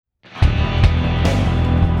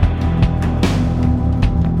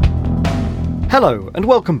Hello and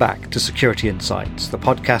welcome back to Security Insights, the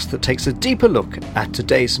podcast that takes a deeper look at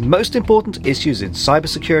today's most important issues in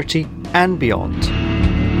cybersecurity and beyond.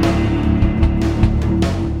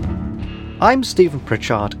 I'm Stephen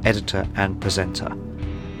Pritchard, editor and presenter.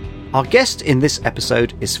 Our guest in this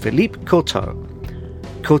episode is Philippe Courtot.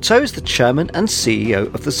 Courtot is the chairman and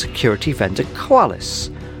CEO of the security vendor Qualys.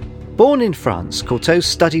 Born in France, Courtot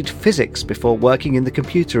studied physics before working in the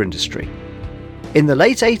computer industry. In the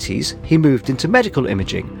late 80s, he moved into medical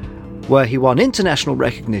imaging, where he won international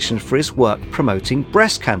recognition for his work promoting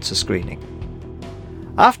breast cancer screening.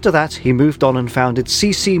 After that, he moved on and founded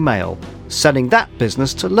CC Mail, selling that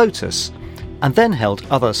business to Lotus, and then held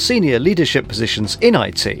other senior leadership positions in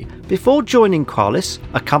IT before joining Qualys,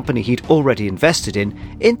 a company he'd already invested in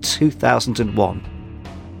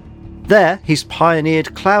 2001. There, he's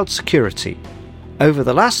pioneered cloud security. Over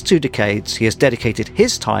the last 2 decades, he has dedicated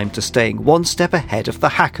his time to staying one step ahead of the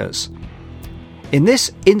hackers. In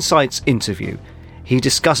this Insights interview, he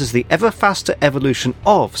discusses the ever faster evolution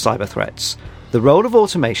of cyber threats, the role of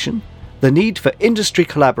automation, the need for industry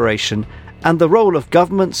collaboration, and the role of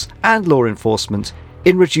governments and law enforcement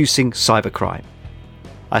in reducing cybercrime.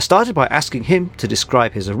 I started by asking him to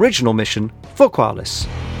describe his original mission for Qualys.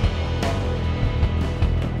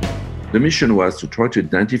 The mission was to try to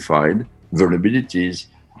identify vulnerabilities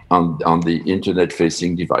on the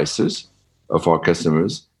internet-facing devices of our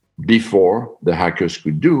customers before the hackers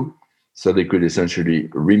could do, so they could essentially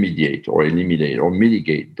remediate or eliminate or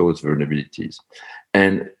mitigate those vulnerabilities.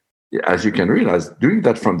 And as you can realize, doing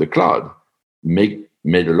that from the cloud made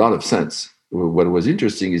a lot of sense. What was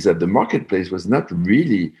interesting is that the marketplace was not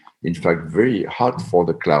really, in fact, very hot for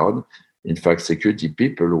the cloud. In fact, security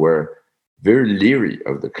people were very leery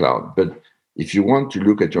of the cloud. But if you want to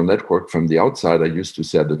look at your network from the outside, I used to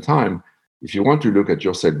say at the time, if you want to look at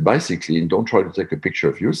yourself bicycling, don't try to take a picture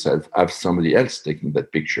of yourself, have somebody else taking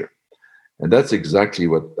that picture. And that's exactly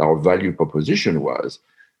what our value proposition was.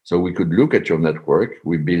 So we could look at your network.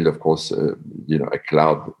 We built, of course, a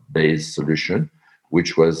cloud-based solution,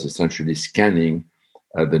 which was essentially scanning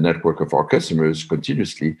the network of our customers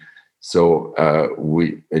continuously. So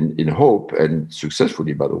we, in hope, and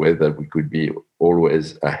successfully, by the way, that we could be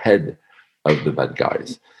always ahead of the bad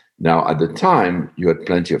guys. Now, at the time, you had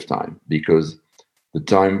plenty of time, because the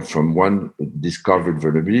time from one discovered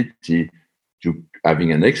vulnerability to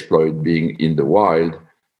having an exploit being in the wild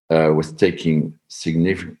was taking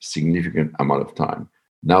significant amount of time.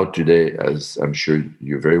 Now, today, as I'm sure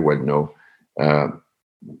you very well know,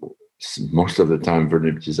 most of the time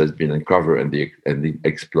vulnerabilities has been uncovered and the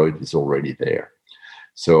exploit is already there.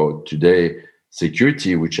 So today,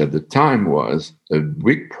 security, which at the time was a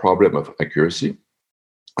big problem of accuracy,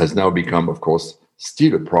 has now become, of course,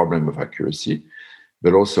 still a problem of accuracy,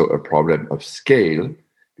 but also a problem of scale,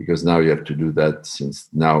 because now you have to do that, since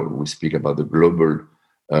now we speak about the global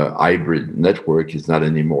hybrid network. Is not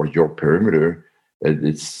anymore your perimeter.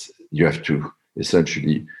 You have to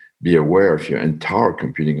essentially be aware of your entire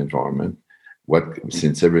computing environment,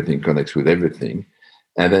 since everything connects with everything.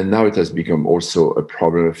 And then now it has become also a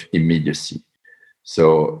problem of immediacy.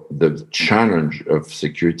 So the challenge of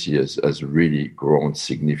security has really grown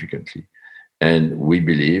significantly. And we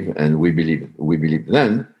believe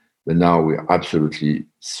then, but now we're absolutely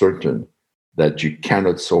certain that you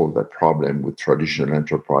cannot solve that problem with traditional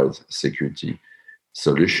enterprise security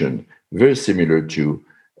solution. Very similar to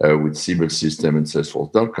with Siebel System and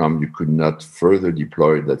Salesforce.com, you could not further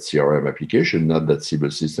deploy that CRM application. Not that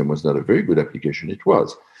Siebel System was not a very good application, it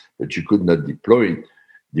was, but you could not deploy it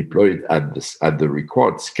at the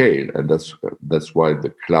required scale. And that's why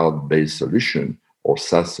the cloud-based solution or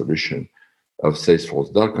SaaS solution of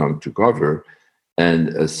Salesforce.com took over. And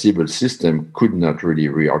a Siebel System could not really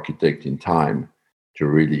re-architect in time to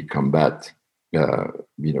really combat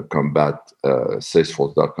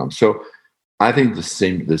Salesforce.com. So I think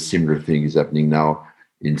the similar thing is happening now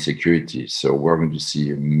in security. So we're going to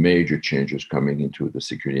see major changes coming into the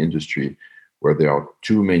security industry, where there are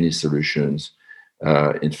too many solutions.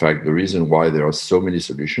 In fact, the reason why there are so many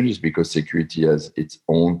solutions is because security has its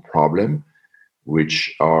own problem,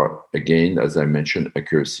 which are, again, as I mentioned,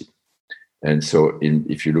 accuracy. And so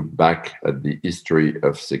if you look back at the history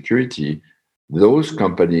of security, those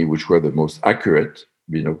companies which were the most accurate,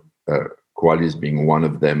 Qualys being one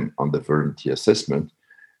of them on the vulnerability assessment,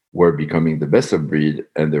 were becoming the best of breed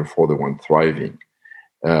and therefore the one thriving.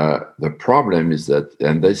 The problem is that,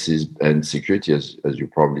 and security, as you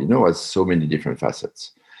probably know, has so many different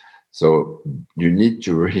facets. So you need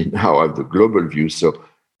to really now have the global view. So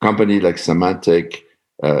company like Symantec,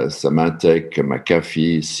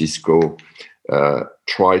 McAfee, Cisco,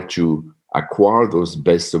 try to acquire those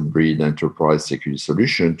best of breed enterprise security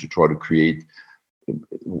solutions to try to create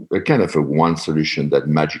a kind of a one solution, that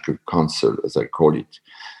magical console, as I call it.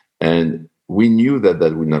 And we knew that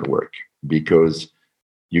that would not work because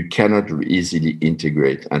you cannot easily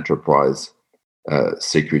integrate enterprise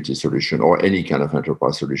security solution or any kind of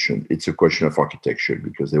enterprise solution. It's a question of architecture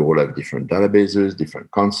because they all have different databases,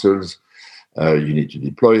 different consoles. You need to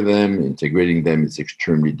deploy them, integrating them is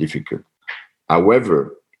extremely difficult.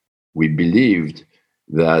 However, we believed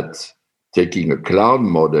that taking a cloud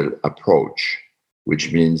model approach,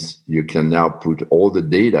 which means you can now put all the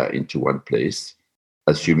data into one place,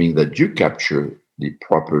 assuming that you capture the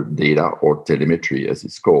proper data or telemetry, as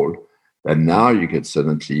it's called, and now you can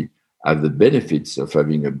suddenly have the benefits of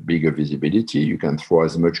having a bigger visibility. You can throw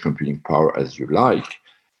as much computing power as you like,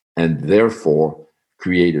 and therefore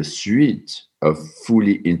create a suite of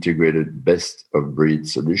fully integrated best of breed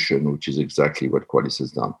solution, which is exactly what Qualys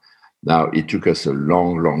has done. Now, it took us a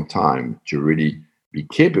long, long time to really be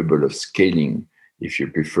capable of scaling, if you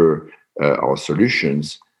prefer, our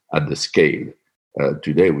solutions at the scale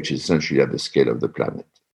today, which is essentially at the scale of the planet.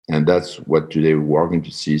 And that's what today we're going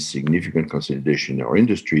to see significant consolidation in our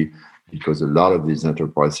industry, because a lot of these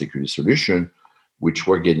enterprise security solutions, which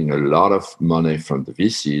were getting a lot of money from the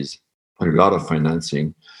VCs, a lot of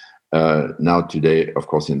financing, now today, of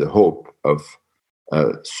course, in the hope of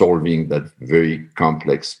solving that very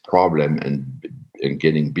complex problem and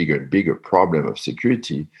getting bigger and bigger problem of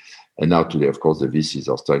security. And now today, of course, the VCs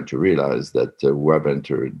are starting to realize that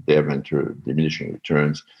they have entered diminishing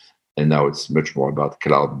returns. And now it's much more about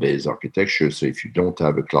cloud-based architecture. So if you don't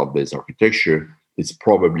have a cloud-based architecture, it's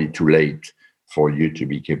probably too late for you to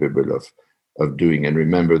be capable of doing. And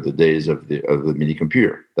remember the days of the mini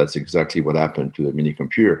computer. That's exactly what happened to the mini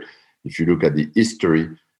computer. If you look at the history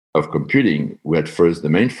of computing, we had first the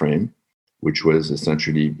mainframe, which was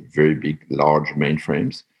essentially very big, large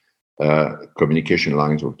mainframes. Communication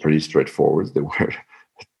lines were pretty straightforward. They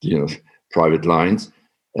were, private lines,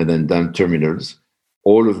 and then terminals.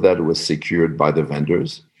 All of that was secured by the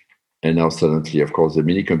vendors. And now suddenly, of course, the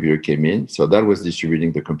mini computer came in. So that was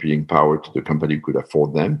distributing the computing power to the company who could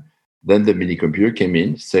afford them. Then the mini computer came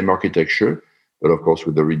in, same architecture, but of course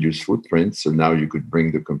with the reduced footprint. So now you could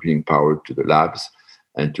bring the computing power to the labs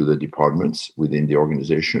and to the departments within the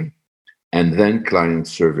organization. And then client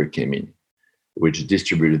server came in, which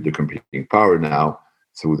distributed the computing power now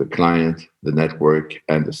through the client, the network,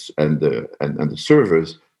 and the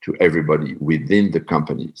servers to everybody within the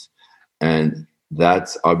companies. And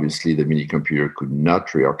that's obviously the mini computer could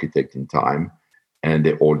not re-architect in time, and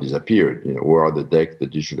they all disappeared. Where are the DEC, the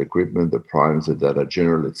digital equipment, the primes, the data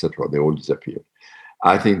general, etc.? They all disappeared.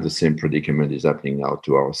 I think the same predicament is happening now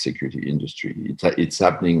to our security industry. It's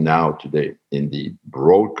happening now today in the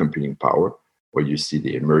broad computing power, where you see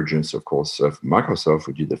the emergence, of course, of Microsoft,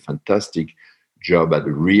 who did a fantastic job at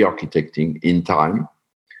re-architecting in time.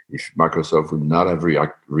 If Microsoft would not have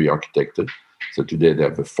re-architected, so today they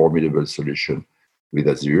have a formidable solution with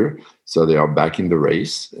Azure. So they are back in the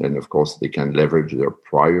race, and of course they can leverage their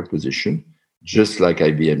prior position, just like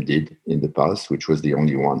IBM did in the past, which was the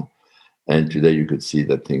only one. And today you could see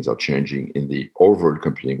that things are changing in the overall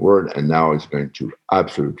computing world, and now it's going to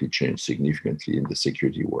absolutely change significantly in the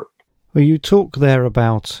security world. Well, you talk there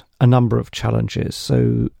about a number of challenges.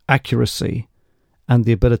 So accuracy and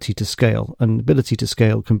the ability to scale. And ability to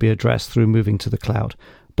scale can be addressed through moving to the cloud.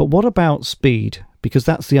 But what about speed? Because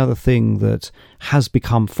that's the other thing that has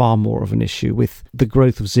become far more of an issue with the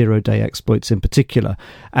growth of zero-day exploits in particular,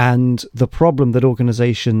 and the problem that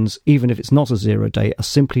organizations, even if it's not a zero-day, are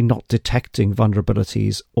simply not detecting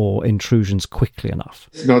vulnerabilities or intrusions quickly enough.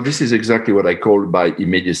 No, this is exactly what I call by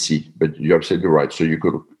immediacy, but you're absolutely right. So you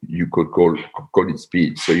could call it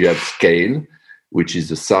speed. So you have scale, which is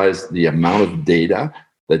the size, the amount of data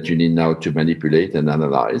that you need now to manipulate and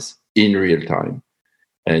analyze in real time,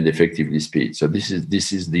 and effectively speed. So this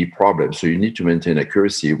is the problem. So you need to maintain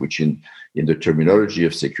accuracy, which in the terminology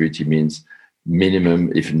of security means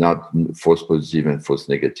minimum, if not false positive and false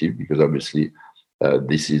negative, because obviously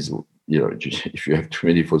this is, if you have too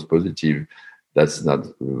many false positive, that's not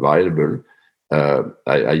viable.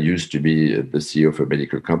 I used to be the CEO of a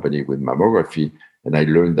medical company with mammography, and I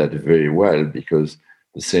learned that very well because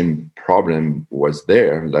the same problem was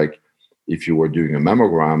there. Like if you were doing a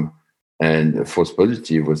mammogram, and false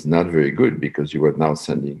positive was not very good because you were now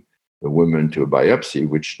sending the woman to a biopsy,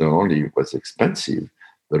 which not only was expensive,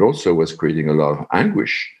 but also was creating a lot of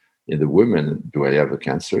anguish in the women. Do I have a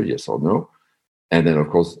cancer? Yes or no? And then,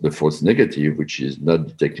 of course, the false negative, which is not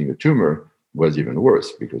detecting a tumor, was even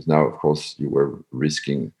worse because now, of course, you were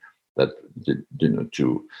risking that,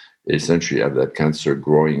 to essentially have that cancer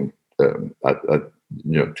growing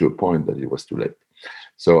to a point that it was too late.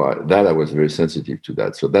 So that I was very sensitive to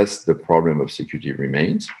that. So that's the problem of security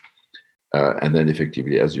remains. And then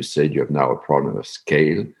effectively, as you said, you have now a problem of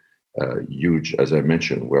scale, huge. As I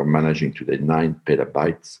mentioned, we're managing today 9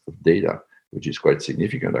 petabytes of data, which is quite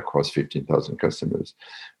significant across 15,000 customers.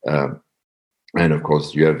 And of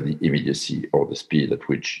course, you have the immediacy or the speed at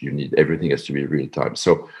which you need everything has to be real time.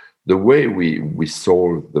 So the way we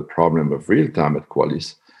solve the problem of real time at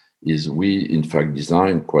Qualys is we, in fact,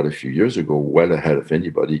 designed quite a few years ago, well ahead of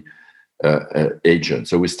anybody, agent.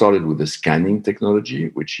 So we started with the scanning technology,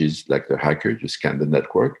 which is like the hacker, you scan the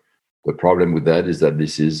network. The problem with that is that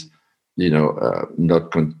this is,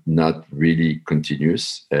 not really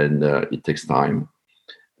continuous, and it takes time.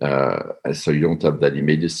 So you don't have that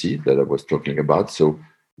immediacy that I was talking about. So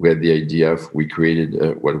we had the idea of, we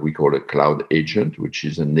created what we call a cloud agent, which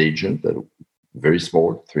is an agent that very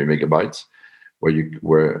small, 3 megabytes,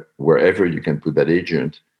 wherever you can put that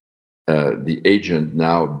agent, the agent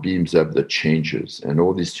now beams up the changes, and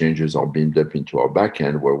all these changes are beamed up into our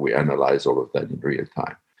backend where we analyze all of that in real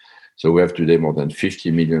time. So we have today more than 50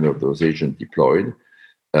 million of those agents deployed.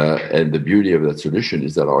 And the beauty of that solution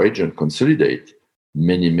is that our agent consolidate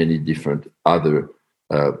many, many different other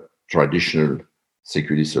traditional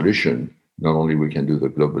security solutions. Not only we can do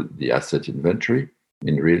the asset inventory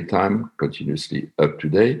in real time, continuously up to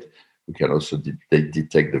date, we can also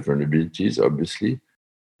detect the vulnerabilities, obviously,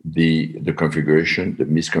 the configuration, the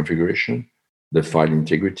misconfiguration, the file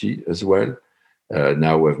integrity as well.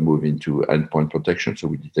 Now we've moved into endpoint protection, so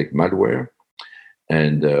we detect malware.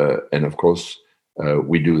 And of course,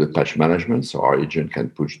 we do the patch management, so our agent can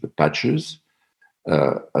push the patches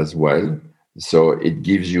as well. So it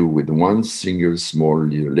gives you, with one single small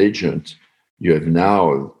little agent, you have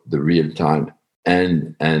now the real time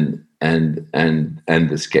and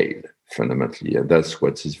the scale fundamentally, and that's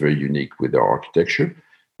what is very unique with our architecture.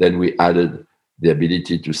 Then we added the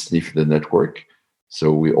ability to sniff the network,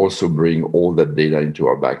 so we also bring all that data into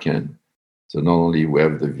our backend. So not only we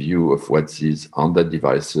have the view of what is on the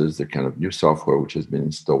devices, the kind of new software which has been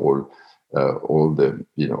installed, all the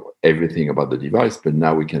everything about the device, but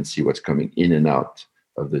now we can see what's coming in and out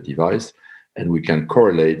of the device, and we can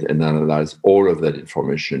correlate and analyze all of that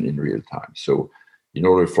information in real time. So in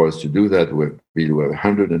order for us to do that, we have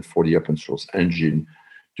 140 open source engine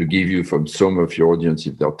to give you, from some of your audience,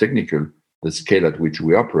 if they're technical, the scale at which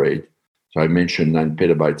we operate. So I mentioned 9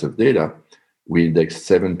 petabytes of data. We index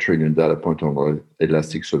 7 trillion data points on our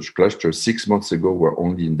Elasticsearch cluster. 6 months ago, we're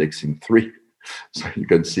only indexing 3. So you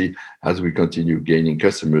can see, as we continue gaining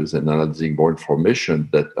customers and analyzing more information,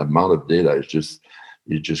 that amount of data is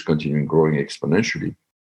just continuing growing exponentially.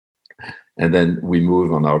 And then we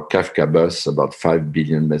move on our Kafka bus, about 5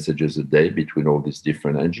 billion messages a day between all these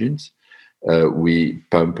different engines. We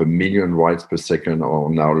pump 1 million writes per second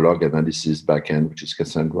on our log analysis backend, which is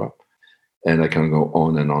Cassandra. And I can go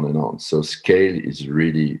on and on and on. So scale is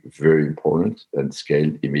really very important, and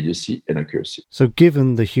scale, immediacy, and accuracy. So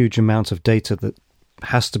given the huge amount of data that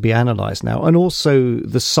has to be analyzed now, and also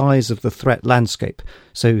the size of the threat landscape,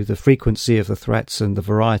 so the frequency of the threats and the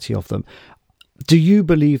variety of them, do you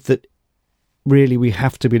believe that really we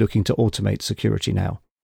have to be looking to automate security now?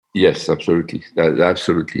 Yes, absolutely.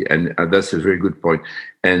 Absolutely. And that's a very good point.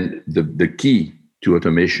 And the key to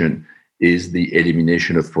automation is the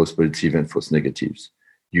elimination of false positives and false negatives.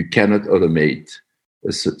 You cannot automate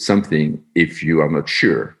something if you are not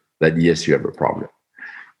sure that, yes, you have a problem.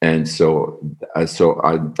 And so I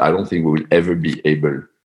don't think we will ever be able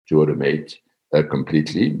to automate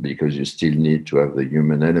completely, because you still need to have the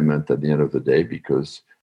human element at the end of the day, because,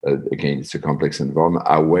 again, it's a complex environment.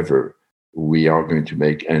 However, we are going to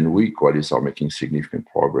make, and we, Qualys, are making significant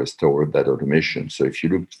progress toward that automation. So if you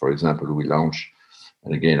look, for example, we launched,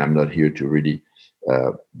 and again, I'm not here to really,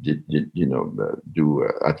 do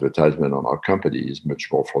advertisement on our company. It's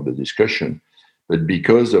much more for the discussion. But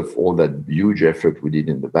because of all that huge effort we did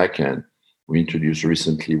in the back end, we introduced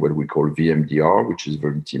recently what we call VMDR, which is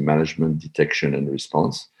Vulnerability Management, Detection, and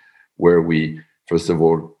Response, where we, first of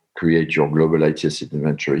all, create your global IT asset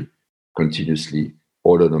inventory continuously,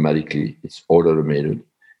 automatically. It's automated,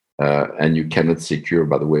 and you cannot secure,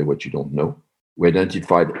 by the way, what you don't know. We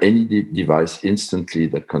identified any device instantly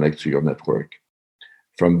that connects to your network.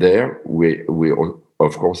 From there, we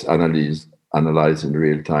of course analyze in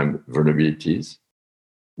real time vulnerabilities.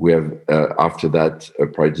 We have after that a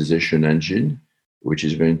prioritization engine, which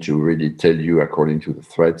is going to really tell you, according to the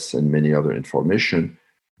threats and many other information,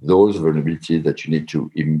 those vulnerabilities that you need to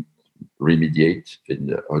remediate in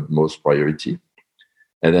the utmost priority.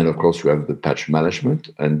 And then, of course, we have the patch management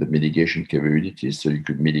and the mitigation capabilities, so you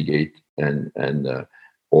could mitigate and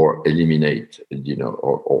or eliminate,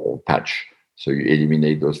 or patch. So you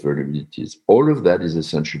eliminate those vulnerabilities. All of that is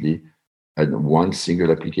essentially one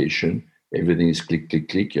single application. Everything is click, click,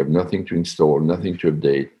 click. You have nothing to install, nothing to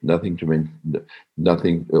update,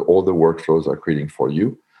 nothing. All the workflows are creating for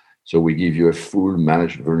you. So we give you a full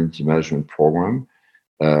vulnerability management program,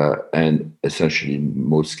 and essentially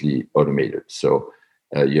mostly automated. So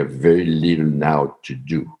you have very little now to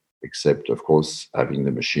do, except, of course, having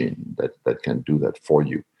the machine that can do that for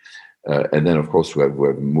you. And then, of course, we have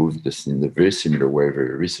moved this in a very similar way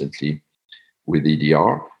very recently with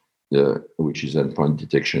EDR, which is endpoint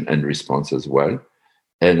detection and response as well.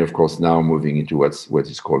 And, of course, now moving into what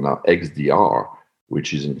is called now XDR,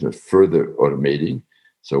 which is into further automating.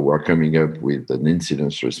 So we're coming up with an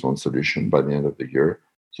incident response solution by the end of the year.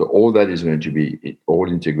 So all that is going to be all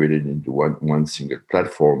integrated into one single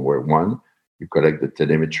platform where, one, you collect the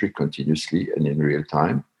telemetry continuously and in real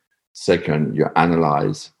time. Second, you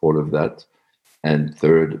analyze all of that. And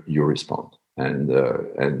third, you respond. And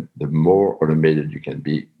the more automated you can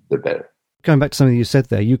be, the better. Going back to something you said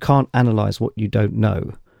there, you can't analyze what you don't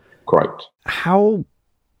know. Correct. How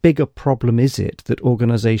big a problem is it that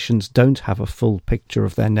organizations don't have a full picture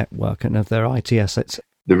of their network and of their IT assets?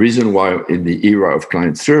 The reason why in the era of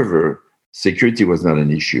client server, security was not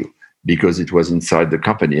an issue, because it was inside the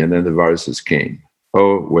company, and then the viruses came.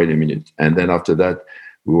 Oh, wait a minute. And then after that,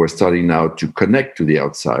 we were starting now to connect to the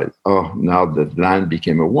outside. Oh, now the LAN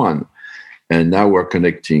became a one. And now we're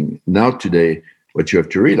connecting. Now today, what you have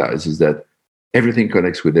to realize is that everything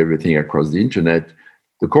connects with everything across the internet.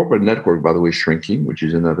 The corporate network, by the way, is shrinking, which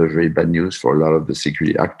is another very bad news for a lot of the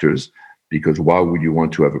security actors, because why would you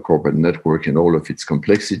want to have a corporate network and all of its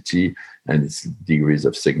complexity and its degrees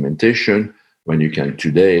of segmentation when you can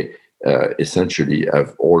today essentially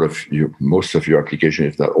have most of your application,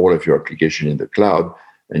 if not all of your application, in the cloud,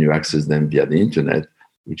 and you access them via the internet,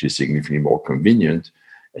 which is significantly more convenient.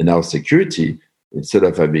 And now security, instead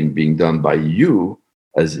of being done by you,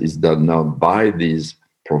 as is done now by these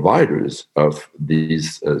providers of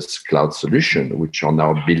these cloud solutions, which are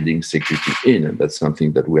now building security in. And that's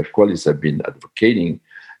something that we at Qualys have been advocating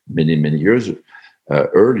many, many years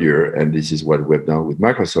earlier. And this is what we've done with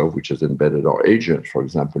Microsoft, which has embedded our agent, for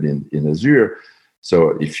example, in Azure.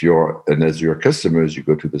 So if you're an Azure customer, you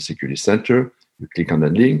go to the security center, you click on the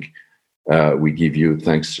link. We give you,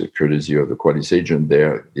 thanks to courtesy of the Qualys agent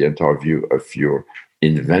there, the entire view of your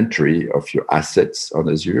inventory of your assets on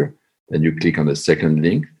Azure. Then you click on the second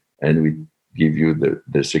link, and we give you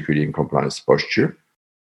the security and compliance posture.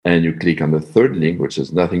 And you click on the third link, which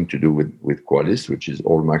has nothing to do with Qualys, which is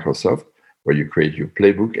all Microsoft, where you create your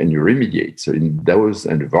playbook and you remediate. So in those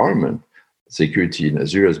environments, security in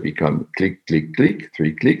Azure has become click, click, click,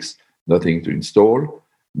 3 clicks, nothing to install,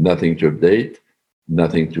 nothing to update,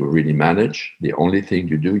 nothing to really manage. The only thing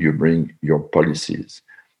you do, you bring your policies.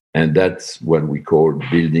 And that's what we call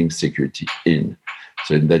building security in.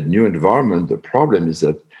 So in that new environment, the problem is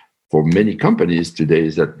that for many companies today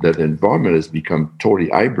is that environment has become totally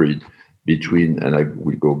hybrid between, and I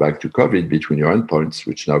will go back to COVID, between your endpoints,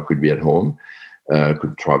 which now could be at home,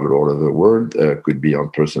 could travel all over the world, could be on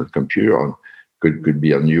personal computer, could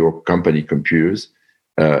be on your company computers.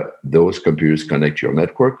 Those computers connect to your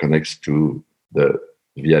network, connects to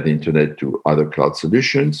via the internet to other cloud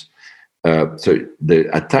solutions. So the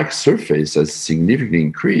attack surface has significantly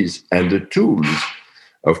increased, and the tools,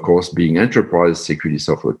 of course, being enterprise security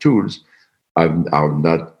software tools, I've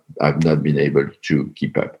not been able to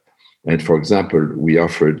keep up. And for example, we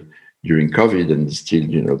offered during COVID, and still,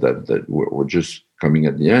 that we're just coming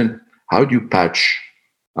at the end. How do you patch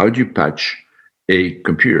a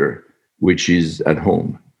computer which is at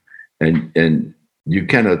home, and you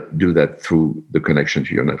cannot do that through the connection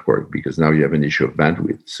to your network, because now you have an issue of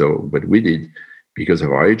bandwidth. So what we did, because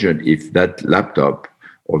of our agent, if that laptop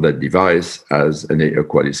or that device has a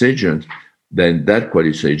Qualys agent, then that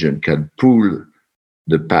Qualys agent can pull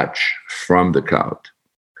the patch from the cloud.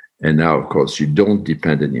 And now, of course, you don't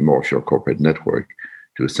depend anymore on your corporate network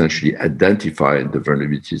to essentially identify the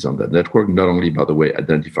vulnerabilities on that network. Not only, by the way,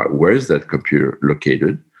 identify where is that computer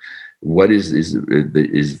located, what is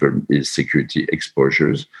security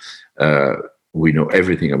exposures. We know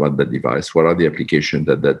everything about that device. What are the applications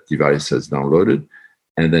that device has downloaded?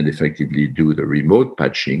 And then effectively do the remote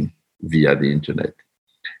patching via the internet.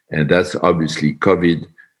 And that's obviously COVID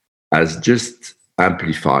has just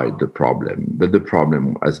amplified the problem. But the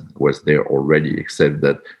problem was there already, except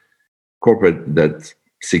that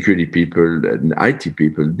security people and IT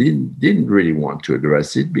people didn't really want to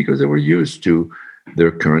address it, because they were used to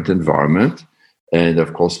their current environment. And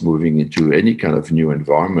of course, moving into any kind of new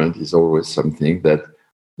environment is always something that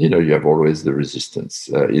you have always the resistance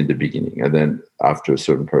in the beginning. And then after a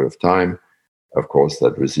certain period of time, of course,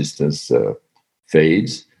 that resistance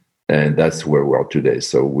fades. And that's where we are today.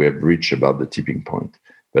 So we have reached about the tipping point.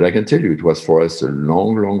 But I can tell you, it was for us a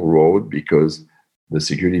long, long road because the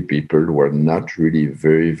security people were not really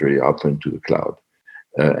very, very open to the cloud.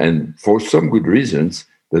 And for some good reasons,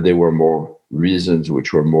 but there were more reasons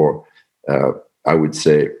which were more, I would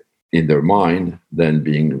say, in their mind than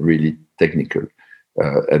being really technical.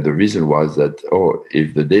 And the reason was that,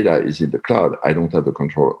 if the data is in the cloud, I don't have the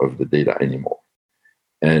control of the data anymore.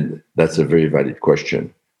 And that's a very valid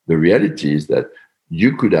question. The reality is that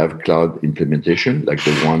you could have cloud implementation like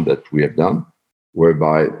the one that we have done,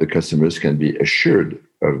 whereby the customers can be assured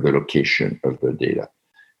of the location of the data.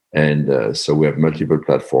 And so we have multiple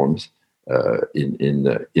platforms in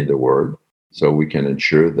the world. So we can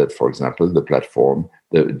ensure that, for example, the platform,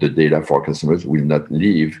 the data for customers will not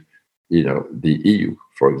leave, the EU,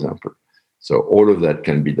 for example. So all of that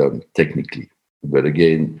can be done technically. But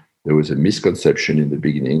again, there was a misconception in the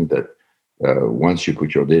beginning that once you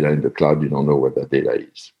put your data in the cloud, you don't know where that data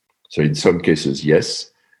is. So in some cases,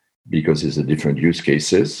 yes, because it's a different use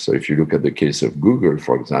cases. So if you look at the case of Google,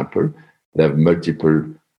 for example, they have multiple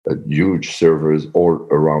huge servers all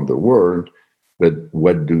around the world. But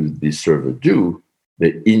what do these servers do?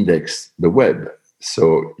 They index the web.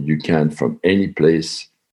 So you can, from any place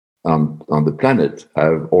on the planet,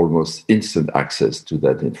 have almost instant access to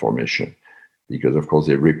that information because, of course,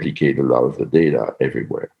 they replicate a lot of the data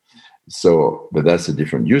everywhere. So, but that's a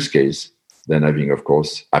different use case than having, of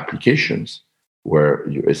course, applications where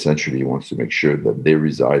you essentially want to make sure that they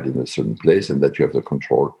reside in a certain place and that you have the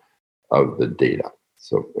control of the data.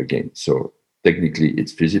 So again, technically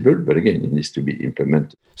it's feasible, but again, it needs to be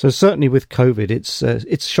implemented. So certainly with COVID,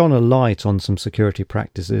 it's shone a light on some security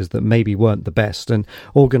practices that maybe weren't the best, and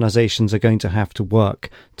organizations are going to have to work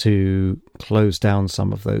to close down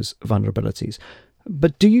some of those vulnerabilities.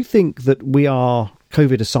 But do you think that we are,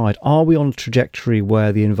 COVID aside, are we on a trajectory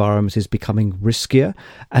where the environment is becoming riskier?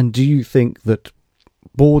 And do you think that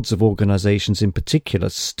boards of organizations in particular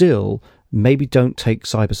still maybe don't take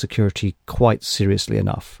cybersecurity quite seriously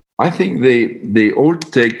enough? I think they all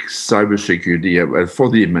take cybersecurity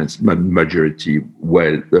for the immense majority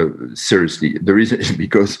seriously. The reason is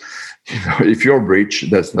because if you're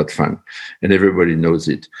breached, that's not fun, and everybody knows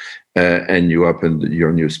it. And you open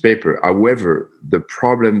your newspaper. However, the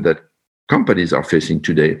problem that companies are facing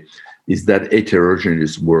today is that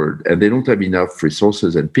heterogeneous world, and they don't have enough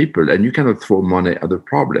resources and people, and you cannot throw money at the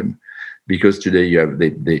problem because today you have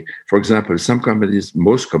for example,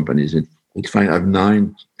 most companies. It's fine. I have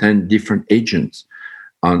 9, 10 different agents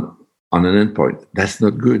on an endpoint. That's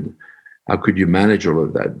not good. How could you manage all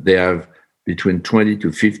of that? They have between 20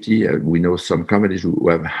 to 50. We know some companies who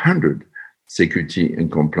have 100 security and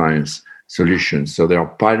compliance solutions. So they are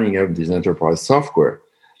piling up this enterprise software.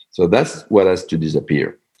 So that's what has to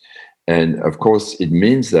disappear. And of course, it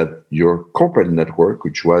means that your corporate network,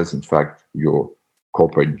 which was in fact your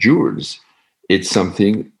corporate jewels, it's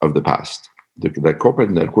something of the past. The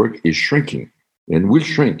corporate network is shrinking and will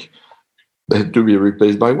shrink to be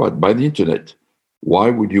replaced by what? By the internet. Why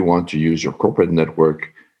would you want to use your corporate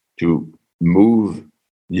network to move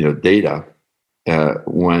data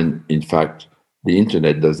when, in fact, the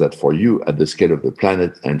internet does that for you at the scale of the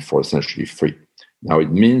planet and for essentially free? Now,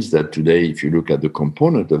 it means that today, if you look at the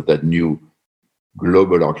component of that new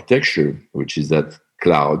global architecture, which is that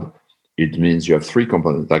cloud, it means you have 3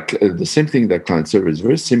 components. The same thing that client server is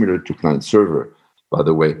very similar to client server, by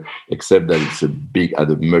the way, except that it's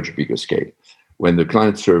at a much bigger scale. When the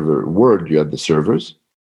client server world, you had the servers,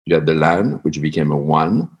 you had the LAN, which became a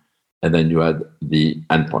WAN, and then you had the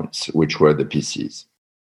endpoints, which were the PCs.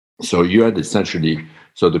 So you had essentially,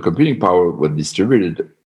 the computing power was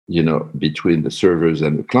distributed, between the servers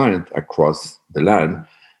and the client across the LAN,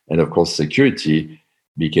 and of course security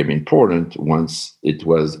became important once it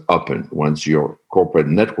was open, once your corporate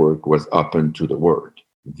network was open to the world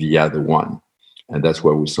via the WAN. And that's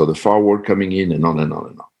where we saw the firewall coming in and on and on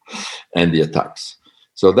and on, and the attacks.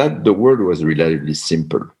 So that the world was relatively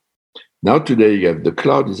simple. Now today you have the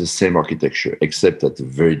cloud is the same architecture, except at a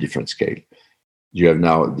very different scale. You have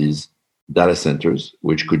now these data centers,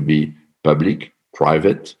 which could be public,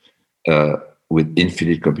 private, with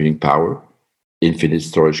infinite computing power, infinite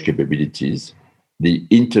storage capabilities, the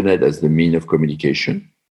internet as the mean of communication,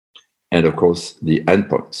 and of course the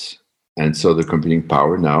endpoints. And so the computing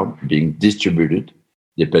power now being distributed,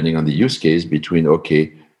 depending on the use case, between,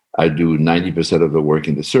 I do 90% of the work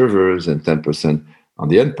in the servers and 10% on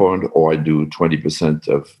the endpoint, or I do 20%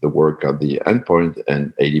 of the work on the endpoint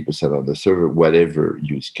and 80% on the server, whatever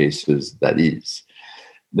use cases that is.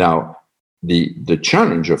 Now, the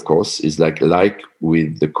challenge, of course, is like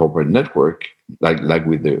with the corporate network, like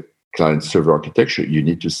with the client server architecture, you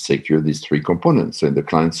need to secure these three components. So in the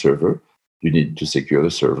client server, you need to secure the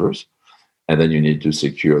servers, and then you need to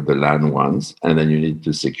secure the LAN ones, and then you need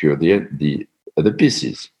to secure the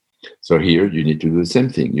PCs. So here you need to do the same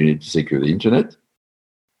thing. You need to secure the internet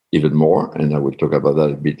even more, and I will talk about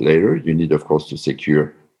that a bit later. You need, of course, to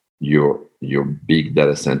secure your big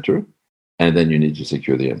data center, and then you need to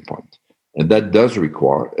secure the endpoint. And that does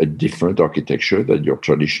require a different architecture than your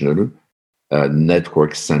traditional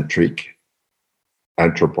network-centric,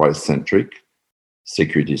 enterprise-centric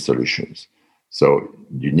security solutions. So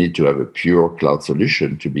you need to have a pure cloud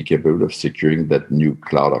solution to be capable of securing that new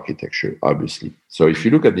cloud architecture, obviously. So if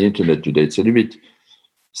you look at the internet today, it's a little bit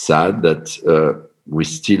sad that we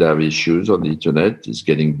still have issues on the internet. It's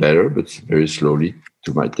getting better, but very slowly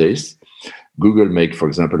to my taste. Google made, for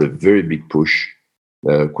example, a very big push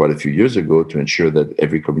quite a few years ago to ensure that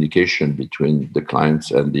every communication between the clients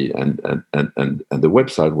and the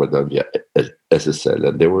website was done via SSL,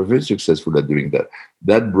 and they were very successful at doing that.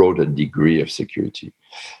 That brought a degree of security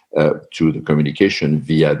to the communication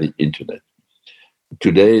via the internet.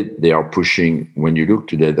 Today, they are pushing, when you look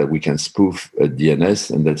today, that we can spoof a DNS,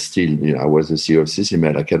 and that's still, I was the CEO of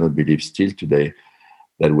SysML. I cannot believe still today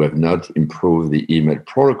that we have not improved the email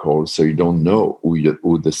protocol, so you don't know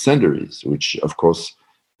who the sender is, which, of course,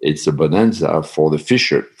 it's a bonanza for the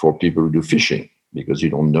fisher, for people who do phishing, because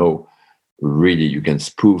you don't know really, you can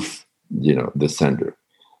spoof, the sender.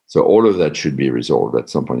 So all of that should be resolved at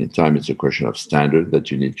some point in time. It's a question of standard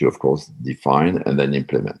that you need to, of course, define and then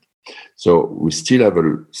implement. So we still have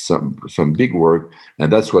some big work,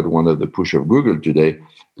 and that's what one of the push of Google today,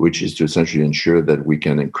 which is to essentially ensure that we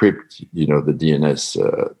can encrypt, the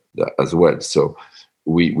DNS as well. So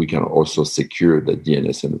we can also secure the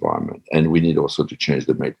DNS environment, and we need also to change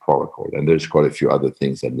the mail protocol. And there's quite a few other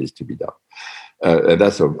things that needs to be done. And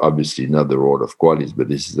that's obviously not the role of Qualys, but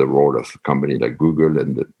this is the role of a company like Google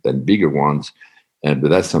and bigger ones. But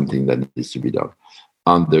that's something that needs to be done.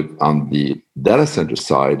 On the data center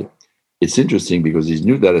side, it's interesting because these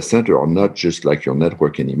new data centers are not just like your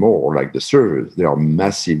network anymore or like the servers. They are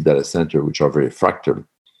massive data centers which are very fractal,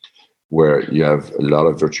 where you have a lot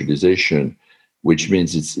of virtualization, which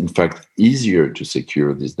means it's in fact easier to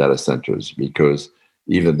secure these data centers because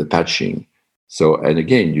even the patching. So, and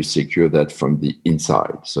again, you secure that from the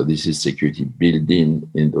inside. So this is security built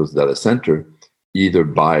in those data centers, either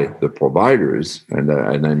by the providers, and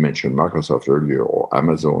I mentioned Microsoft earlier, or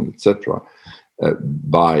Amazon, etc.,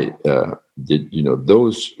 by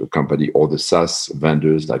those company or the SaaS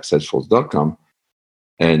vendors like Salesforce.com,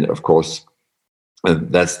 and of course,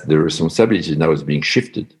 that's the responsibility now is being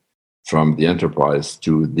shifted from the enterprise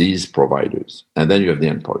to these providers, and then you have the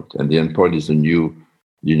endpoint, and the endpoint is a new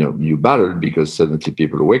battle because suddenly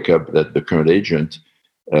people wake up that the current agent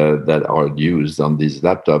that are used on these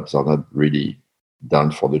laptops are not really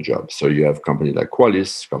done for the job. So you have companies like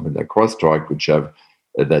Qualys, companies like CrowdStrike, which have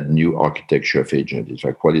that new architecture of agent. In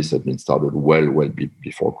fact, Qualys had been started well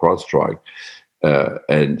before CrowdStrike.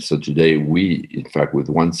 And so today we, in fact, with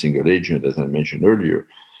one single agent, as I mentioned earlier,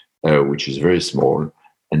 which is very small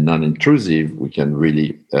and non-intrusive, we can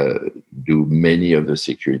really do many of the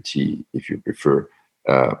security, if you prefer,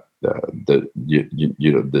 the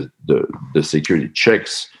security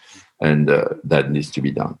checks, and that needs to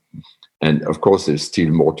be done. And of course, there's still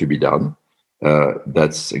more to be done.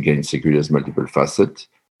 That's, again, security has multiple facets.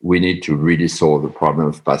 We need to really solve the problem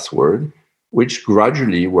of password, which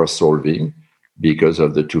gradually we're solving because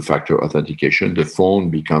of the two-factor authentication. The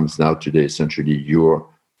phone becomes now today essentially your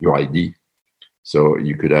ID. So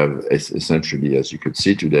you could have essentially, as you could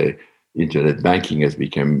see today, internet banking has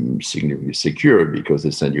become significantly secure because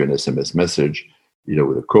they send you an SMS message,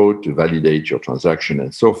 with a code to validate your transaction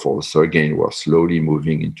and so forth. So again, we're slowly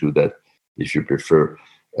moving into that, if you prefer,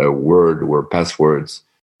 word or passwords,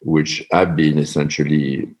 which have been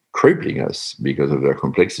essentially crippling us because of their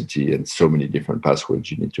complexity and so many different passwords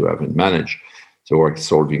you need to have and manage. So we're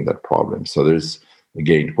solving that problem. So there's,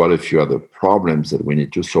 again, quite a few other problems that we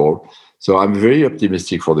need to solve. So I'm very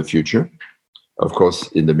optimistic for the future. Of course,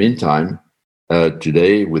 in the meantime,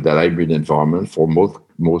 today with that hybrid environment, for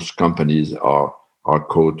most companies are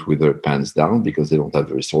caught with their pants down because they don't have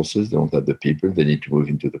the resources, they don't have the people, they need to move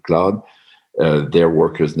into the cloud. Their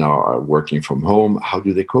workers now are working from home. How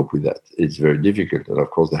do they cope with that? It's very difficult. And of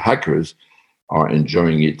course, the hackers are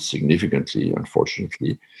enjoying it significantly,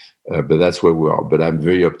 unfortunately. But that's where we are. But I'm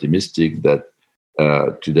very optimistic that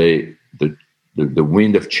today the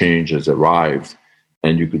wind of change has arrived,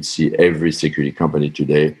 and you could see every security company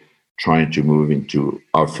today trying to move into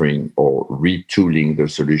offering or retooling the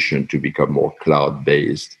solution to become more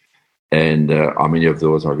cloud-based. And how many of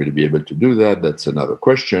those are going to be able to do that? That's another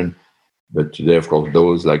question. But today, of course,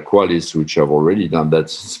 those like Qualys, which have already done that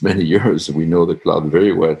since many years, we know the cloud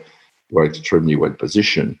very well, we're extremely well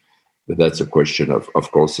positioned. But that's a question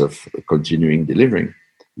of course, of continuing delivering,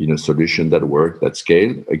 solution that work, that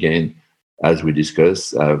scale. Again, as we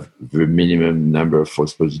discussed, have the minimum number of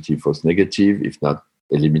false positive, false negative, if not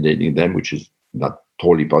eliminating them, which is not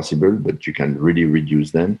totally possible, but you can really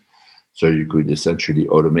reduce them. So you could essentially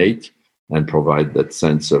automate and provide that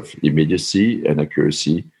sense of immediacy and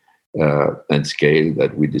accuracy and scale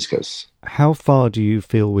that we discuss. How far do you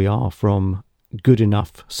feel we are from good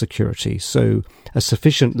enough security? So a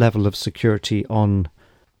sufficient level of security on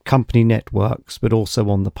company networks, but also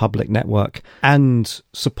on the public network, and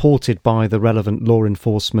supported by the relevant law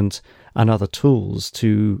enforcement and other tools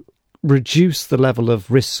to reduce the level of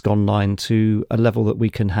risk online to a level that we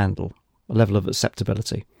can handle, a level of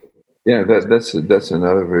acceptability? Yeah, that's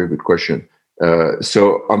another very good question.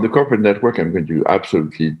 So on the corporate network, I'm going to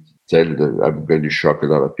absolutely I'm going to shock a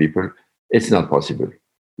lot of people. It's not possible.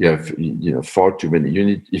 You have far too many. You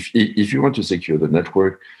need, if you want to secure the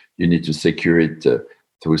network, you need to secure it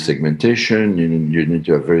through segmentation. You need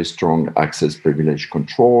to have very strong access privilege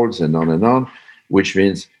controls and on, which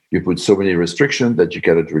means you put so many restrictions that you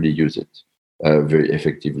cannot really use it very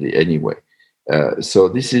effectively anyway. So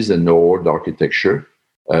this is an old architecture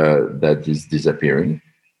that is disappearing,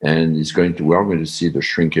 and we're going to see the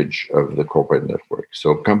shrinkage of the corporate network.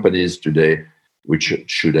 So companies today, which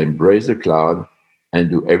should embrace the cloud and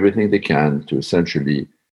do everything they can to essentially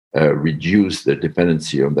reduce the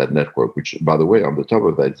dependency on that network, which, by the way, on the top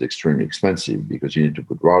of that is extremely expensive because you need to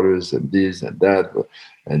put routers and this and that,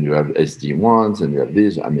 and you have SD-WANs and you have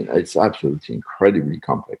this. I mean, it's absolutely incredibly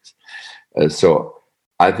complex. So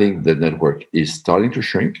I think the network is starting to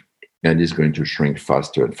shrink and is going to shrink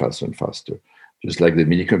faster and faster and faster, just like the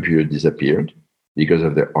mini computer disappeared because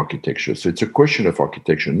of their architecture. So it's a question of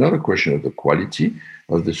architecture, not a question of the quality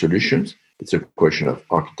of the solutions. It's a question of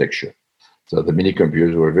architecture. So the mini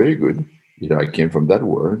computers were very good. I came from that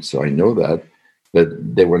world, so I know that, but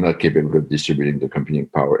they were not capable of distributing the computing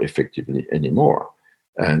power effectively anymore,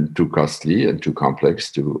 and too costly and too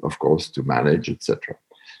complex to manage, etc.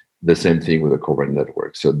 The same thing with the corporate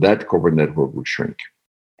network. So that corporate network will shrink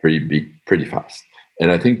pretty big, pretty fast.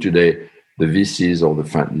 And I think today the VCs or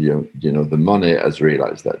the money has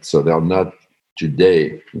realized that. So they are not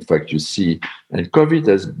today. In fact, you see, and COVID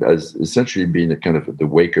has essentially been a kind of the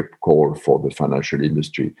wake-up call for the financial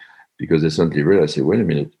industry, because they suddenly realize, wait a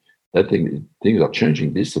minute, things are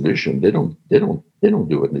changing. This solution, they don't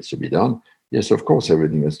do what needs to be done. Yes, of course,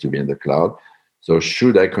 everything has to be in the cloud. So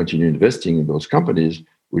should I continue investing in those companies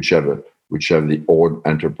which have the old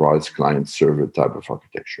enterprise client server type of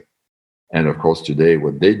architecture? And of course, today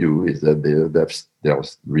what they do is that they'll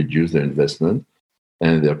reduce their investment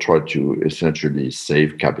and they'll try to essentially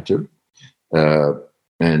save capital,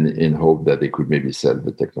 and in hope that they could maybe sell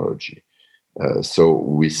the technology. So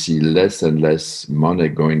we see less and less money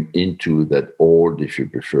going into that old, if you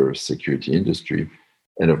prefer, security industry,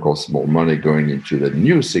 and of course more money going into the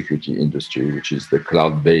new security industry, which is the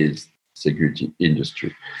cloud-based security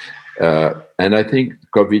industry. And I think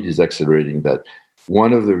COVID is accelerating that.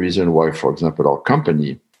 One of the reasons why, for example, our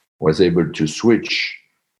company was able to switch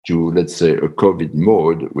to, let's say, a COVID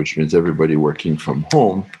mode, which means everybody working from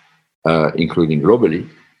home, including globally,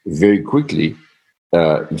 very quickly.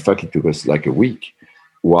 In fact, it took us like a week.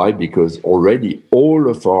 Why? Because already all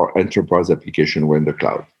of our enterprise applications were in the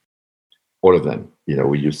cloud. All of them.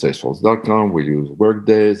 We use Salesforce.com, we use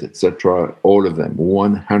Workdays, etc. All of them.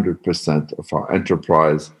 100% of our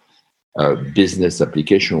enterprise business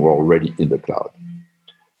applications were already in the cloud.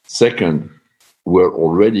 Second, we're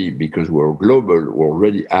already, because we're global, we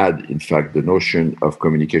already had, in fact, the notion of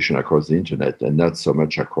communication across the internet and not so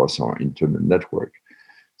much across our internal network.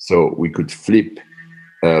 So we could flip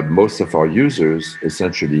most of our users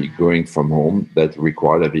essentially going from home that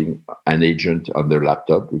required having an agent on their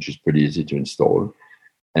laptop, which is pretty easy to install.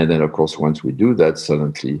 And then, of course, once we do that,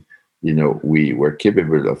 suddenly, we were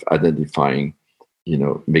capable of identifying,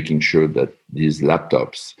 making sure that these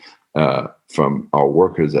laptops from our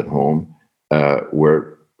workers at home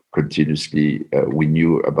were continuously, we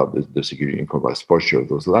knew about the security and compliance posture of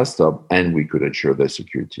those laptops, and we could ensure their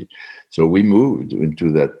security. So we moved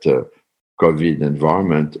into that COVID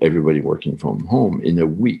environment, everybody working from home in a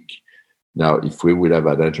week. Now, if we would have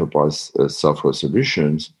had enterprise software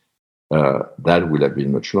solutions, that would have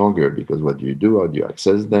been much longer, because what do you do? How do you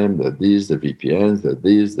access them? The VPNs, the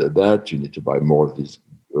this, the that. You need to buy more of these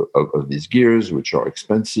of these gears, which are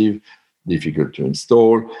expensive, difficult to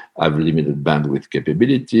install, have limited bandwidth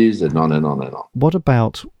capabilities, and on and on and on. What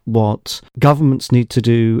about what governments need to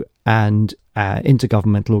do and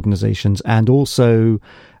intergovernmental organizations and also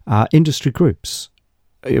industry groups,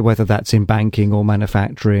 whether that's in banking or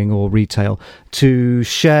manufacturing or retail, to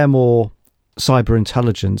share more cyber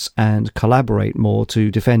intelligence and collaborate more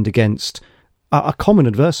to defend against a common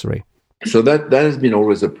adversary? So that has been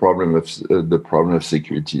always a problem of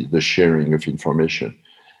security, the sharing of information,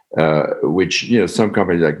 which some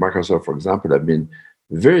companies like Microsoft, for example, have been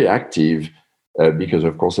very active because,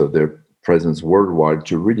 of course, of their presence worldwide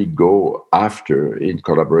to really go after, in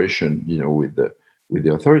collaboration, with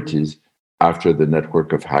the authorities, after the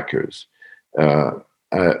network of hackers.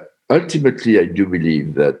 Ultimately, I do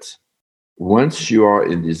believe that once you are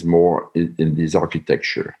in this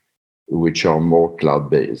architecture, which are more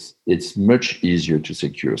cloud-based, it's much easier to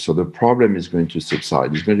secure. So the problem is going to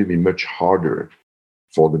subside. It's going to be much harder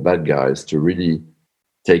for the bad guys to really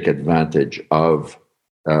take advantage of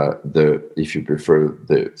if you prefer,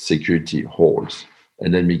 the security holes.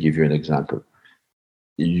 And let me give you an example.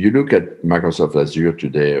 You look at Microsoft Azure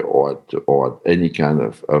today, or at any kind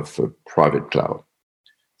of private cloud.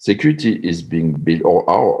 Security is being built, or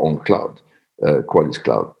our own cloud, Qualys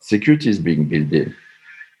Cloud. Security is being built in.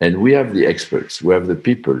 And we have the experts, we have the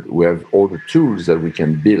people, we have all the tools that we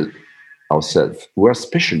can build ourselves. We are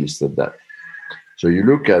specialists at that. So you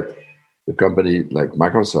look at the company like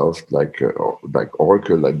Microsoft, like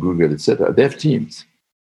Oracle, like Google, etc. They have teams.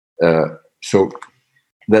 So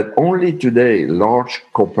that only today large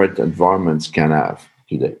corporate environments can have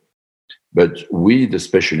today. But we, the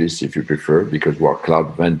specialists, if you prefer, because we are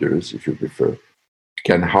cloud vendors, if you prefer,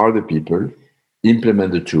 can hire the people,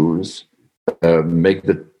 implement the tools, make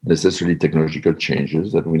the necessary technological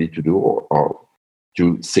changes that we need to do, or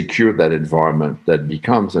to secure that environment that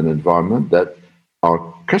becomes an environment that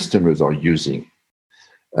our customers are using.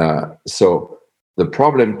 So the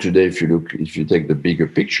problem today, if you take the bigger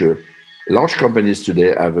picture, large companies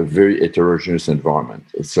today have a very heterogeneous environment.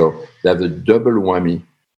 So they have the double whammy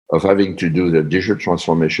of having to do the digital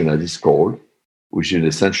transformation as it's called, which is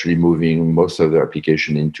essentially moving most of their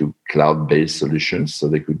application into cloud-based solutions so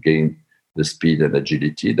they could gain the speed and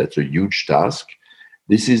agility. That's a huge task.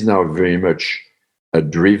 This is now very much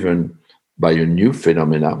driven by a new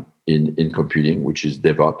phenomena in computing, which is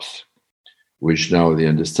DevOps, which now the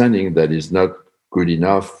understanding that is not good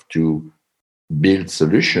enough to build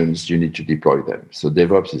solutions, you need to deploy them. So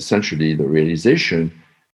DevOps is essentially the realization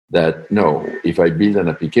that, no, if I build an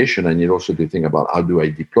application, I need also to think about how do I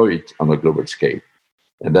deploy it on a global scale.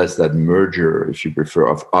 And that's that merger, if you prefer,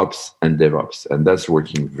 of Ops and DevOps. And that's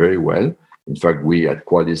working very well. In fact, we at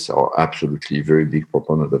Qualys are absolutely very big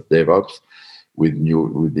proponent of DevOps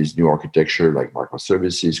with this new architecture like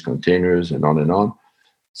microservices, containers, and on and on.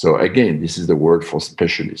 So again, this is the word for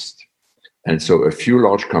specialist. And so a few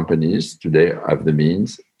large companies today have the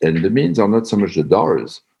means, and the means are not so much the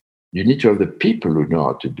dollars. You need to have the people who know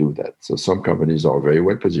how to do that. So some companies are very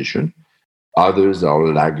well positioned, others are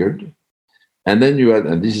laggard. And then you have,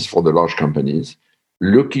 and this is for the large companies,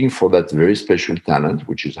 looking for that very special talent,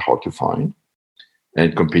 which is hard to find,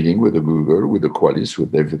 and competing with the Google, with the Qualys,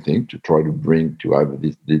 with everything to try to have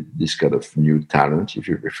this kind of new talent, if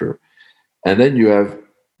you prefer. And then you have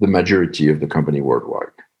the majority of the company worldwide.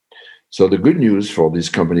 So the good news for this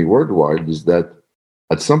company worldwide is that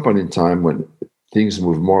at some point in time, when things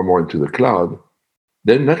move more and more into the cloud,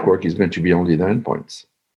 their network is going to be only the endpoints.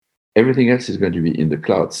 Everything else is going to be in the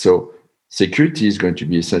cloud. So security is going to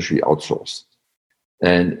be essentially outsourced.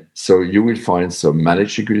 And so you will find some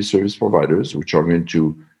managed security service providers, which are going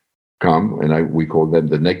to come, and we call them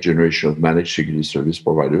the next generation of managed security service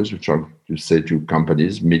providers, which are to say to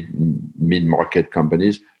companies, mid-market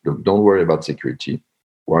companies, look, don't worry about security.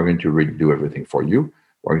 We're going to really do everything for you.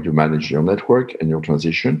 We're going to manage your network and your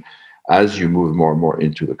transition as you move more and more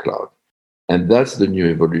into the cloud. And that's the new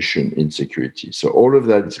evolution in security. So all of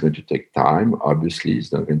that is going to take time. Obviously,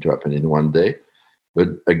 it's not going to happen in one day. But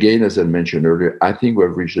again, as I mentioned earlier, I think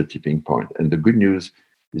we've reached the tipping point. And the good news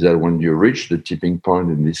is that when you reach the tipping point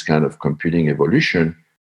in this kind of computing evolution,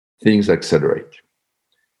 things accelerate.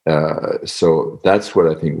 So that's what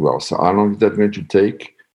I think we are. So how long is that going to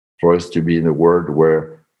take for us to be in a world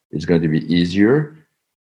where it's going to be easier?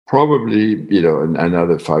 Probably,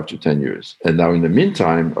 another 5 to 10 years. And now in the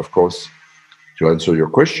meantime, of course, to answer your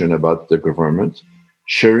question about the government,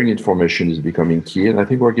 sharing information is becoming key. And I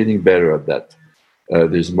think we're getting better at that.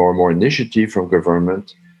 There's more and more initiative from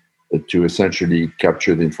government to essentially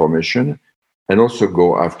capture the information and also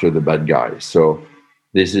go after the bad guys. So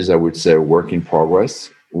this is, I would say, a work in progress.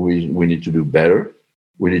 We need to do better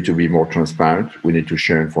We need to be more transparent. We need to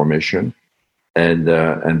share information, and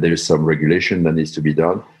there's some regulation that needs to be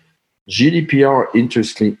done. GDPR,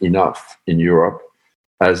 interestingly enough, in Europe,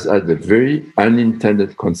 has had the very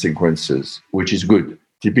unintended consequences, which is good.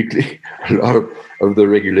 Typically, a lot of the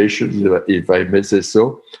regulations, if I may say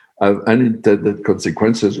so, have unintended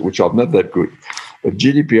consequences, which are not that good. But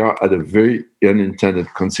GDPR had a very unintended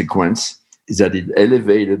consequence, is that it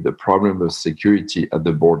elevated the problem of security at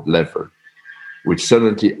the board level, which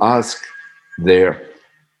suddenly asked their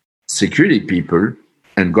security people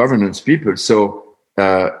and governance people, so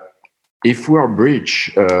if we are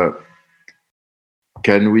breached,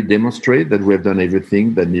 can we demonstrate that we have done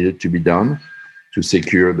everything that needed to be done to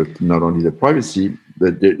secure not only the privacy,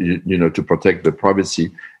 but to protect the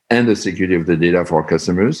privacy and the security of the data for our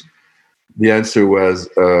customers? The answer was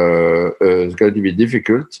it's going to be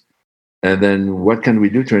difficult. And then what can we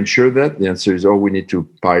do to ensure that? The answer is, we need to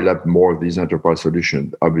pile up more of these enterprise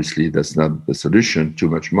solutions. Obviously, that's not the solution. Too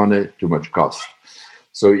much money, too much cost.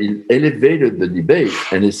 So it elevated the debate.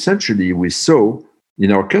 And essentially, we saw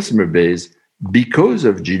in our customer base, because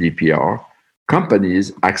of GDPR,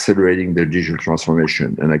 companies accelerating their digital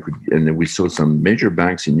transformation. And we saw some major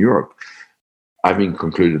banks in Europe having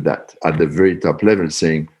concluded that at the very top level,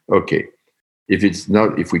 saying, okay,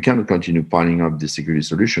 if we cannot continue piling up the security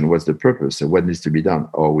solution, what's the purpose? And what needs to be done?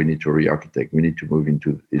 We need to re-architect. We need to move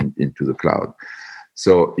into the cloud.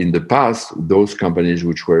 So in the past, those companies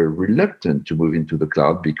which were reluctant to move into the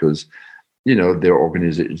cloud because their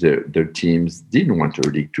organization, their teams didn't want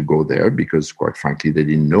really to go there because, quite frankly, they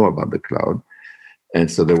didn't know about the cloud. And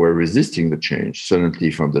so they were resisting the change.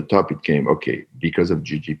 Suddenly from the top, it came, okay, because of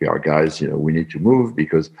GDPR, guys, we need to move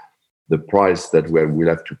because the price that we'll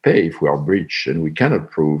have to pay if we are breached and we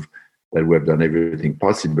cannot prove that we have done everything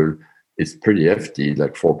possible is pretty hefty,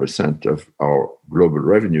 like 4% of our global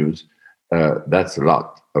revenues. That's a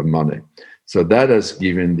lot of money. So that has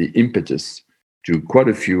given the impetus to quite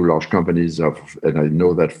a few large companies and I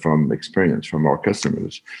know that from experience from our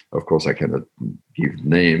customers. Of course, I cannot give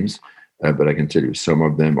names, but I can tell you some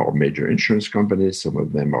of them are major insurance companies, some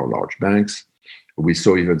of them are large banks. We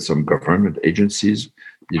saw even some government agencies,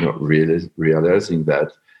 realizing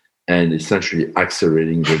that and essentially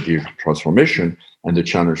accelerating their digital transformation. And the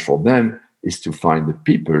challenge for them is to find the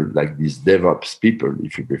people, like these DevOps people,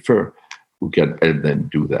 if you prefer, who can help them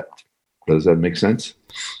do that. Does that make sense?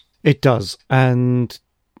 It does. And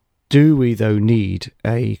do we, though, need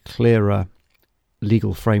a clearer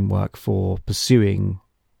legal framework for pursuing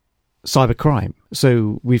cybercrime?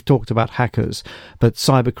 So we've talked about hackers, but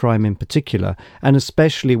cybercrime in particular, and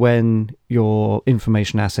especially when your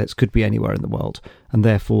information assets could be anywhere in the world, and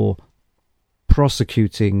therefore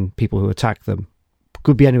prosecuting people who attack them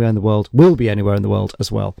could be anywhere in the world, will be anywhere in the world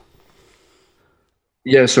as well.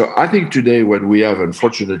 Yeah, so I think today what we have,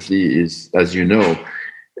 unfortunately, is, as you know,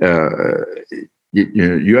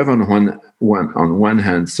 you have on one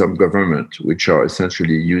hand some government which are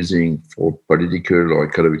essentially using for political or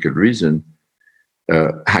economical reason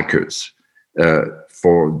hackers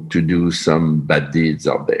to do some bad deeds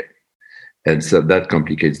out there, and so that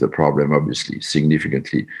complicates the problem obviously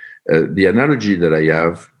significantly. The analogy that I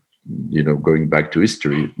have, going back to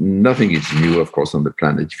history, nothing is new, of course, on the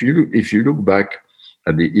planet. If you look back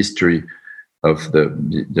at the history of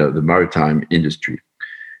the maritime industry,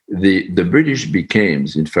 the British became,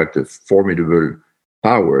 in fact, a formidable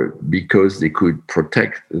power because they could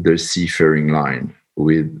protect their seafaring line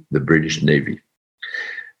with the British Navy.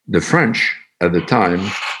 The French, at the time,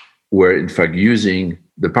 were, in fact, using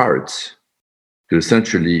the pirates to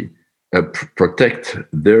essentially protect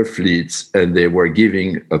their fleets, and they were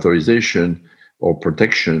giving authorization or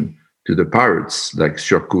protection to the pirates, like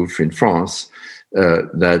Surcouf in France,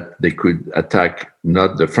 that they could attack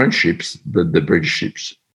not the French ships, but the British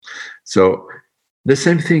ships. So the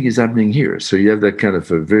same thing is happening here. So you have that kind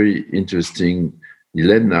of a very interesting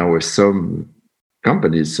dilemma where some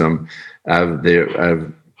companies, they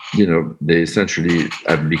essentially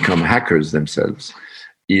have become hackers themselves,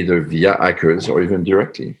 either via hackers or even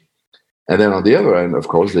directly. And then on the other end, of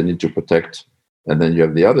course, they need to protect. And then you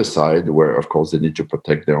have the other side where, of course, they need to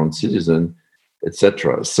protect their own citizen,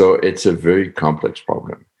 etc. So it's a very complex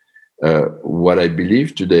problem. What I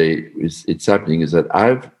believe today is it's happening is that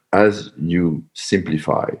as you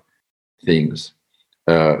simplify things,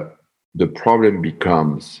 the problem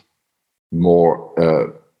becomes more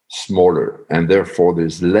smaller, and therefore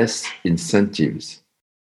there's less incentives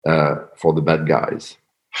for the bad guys,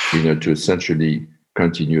 to essentially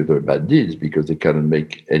continue their bad deeds because they cannot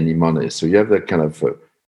make any money. So you have that kind of,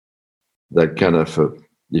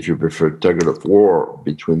 if you prefer, tug of war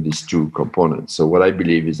between these two components. So what I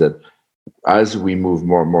believe is that as we move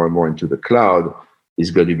more and more into the cloud,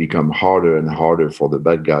 it's going to become harder and harder for the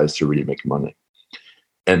bad guys to really make money.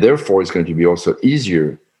 And therefore, it's going to be also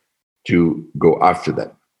easier to go after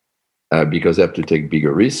them because they have to take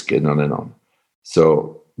bigger risk and on and on.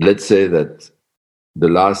 So let's say that the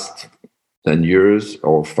last 10 years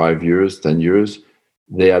or 5 years, 10 years,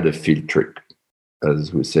 they had a field trick,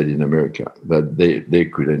 as we said in America, that they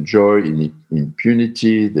could enjoy in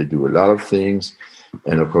impunity. They do a lot of things.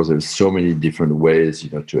 And of course, there's so many different ways,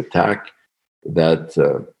 to attack that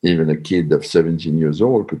even a kid of 17 years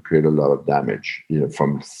old could create a lot of damage,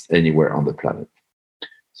 from anywhere on the planet.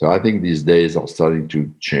 So I think these days are starting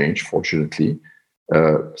to change, fortunately.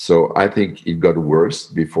 So I think it got worse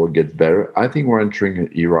before it gets better. I think we're entering an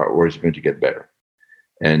era where it's going to get better.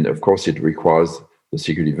 And of course, it requires the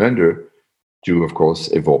security vendor to, of course,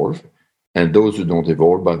 evolve. And those who don't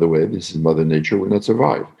evolve, by the way, this is Mother Nature, will not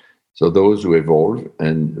survive. So those who evolve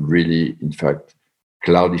and really, in fact,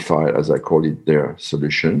 cloudify, as I call it, their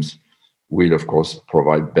solutions, will, of course,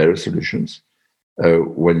 provide better solutions.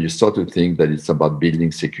 When you start to think that it's about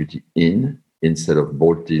building security in instead of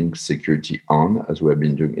bolting security on, as we have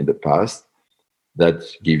been doing in the past, that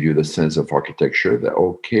give you the sense of architecture that,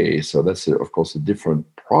 okay, so that's, of course, a different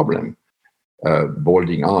problem.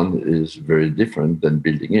 Bolting on is very different than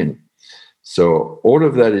building in. So all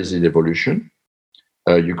of that is in evolution.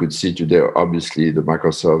 You could see today, obviously, the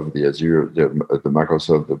Microsoft, the Azure, the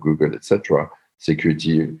Microsoft, the Google, etc.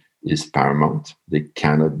 Security is paramount. They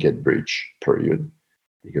cannot get breached, period.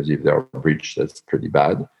 Because if they are breached, that's pretty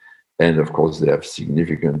bad. And of course, they have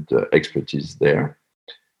significant expertise there.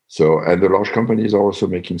 So, and the large companies are also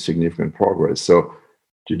making significant progress. So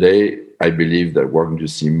today, I believe that we're going to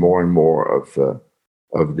see more and more of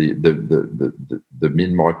the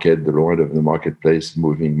mid-market, the low end of the marketplace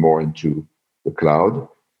moving more into the cloud,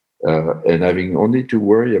 and having only to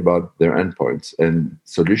worry about their endpoints and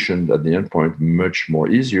solutions at the endpoint much more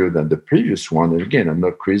easier than the previous one. And again, I'm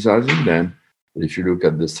not criticizing them. But if you look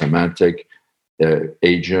at the Symantec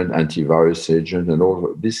agent, antivirus agent, and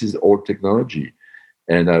all, this is all technology,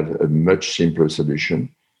 and have a much simpler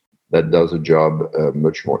solution that does a job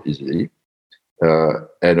much more easily.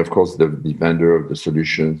 And of course, the vendor of the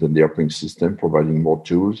solutions and the operating system providing more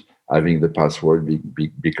tools, having the password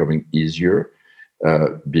becoming easier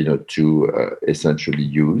to essentially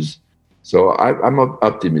use. So I'm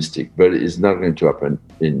optimistic, but it's not going to happen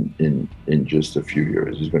in just a few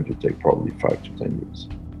years. It's going to take probably 5 to 10 years.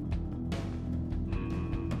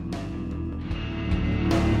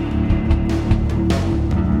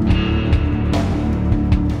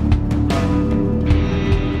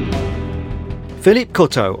 Philippe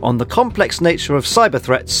Courtot on the complex nature of cyber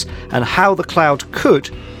threats and how the cloud could,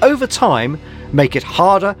 over time, make it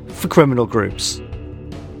harder for criminal groups.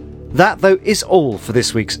 That, though, is all for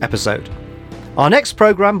this week's episode. Our next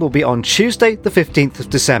programme will be on Tuesday, the 15th of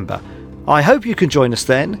December. I hope you can join us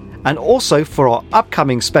then, and also for our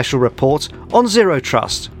upcoming special report on Zero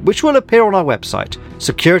Trust, which will appear on our website,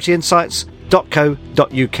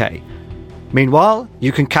 securityinsights.co.uk. Meanwhile,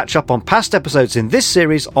 you can catch up on past episodes in this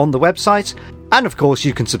series on the website, and of course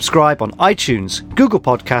you can subscribe on iTunes, Google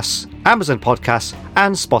Podcasts, Amazon Podcasts,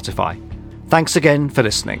 and Spotify. Thanks again for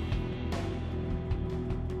listening.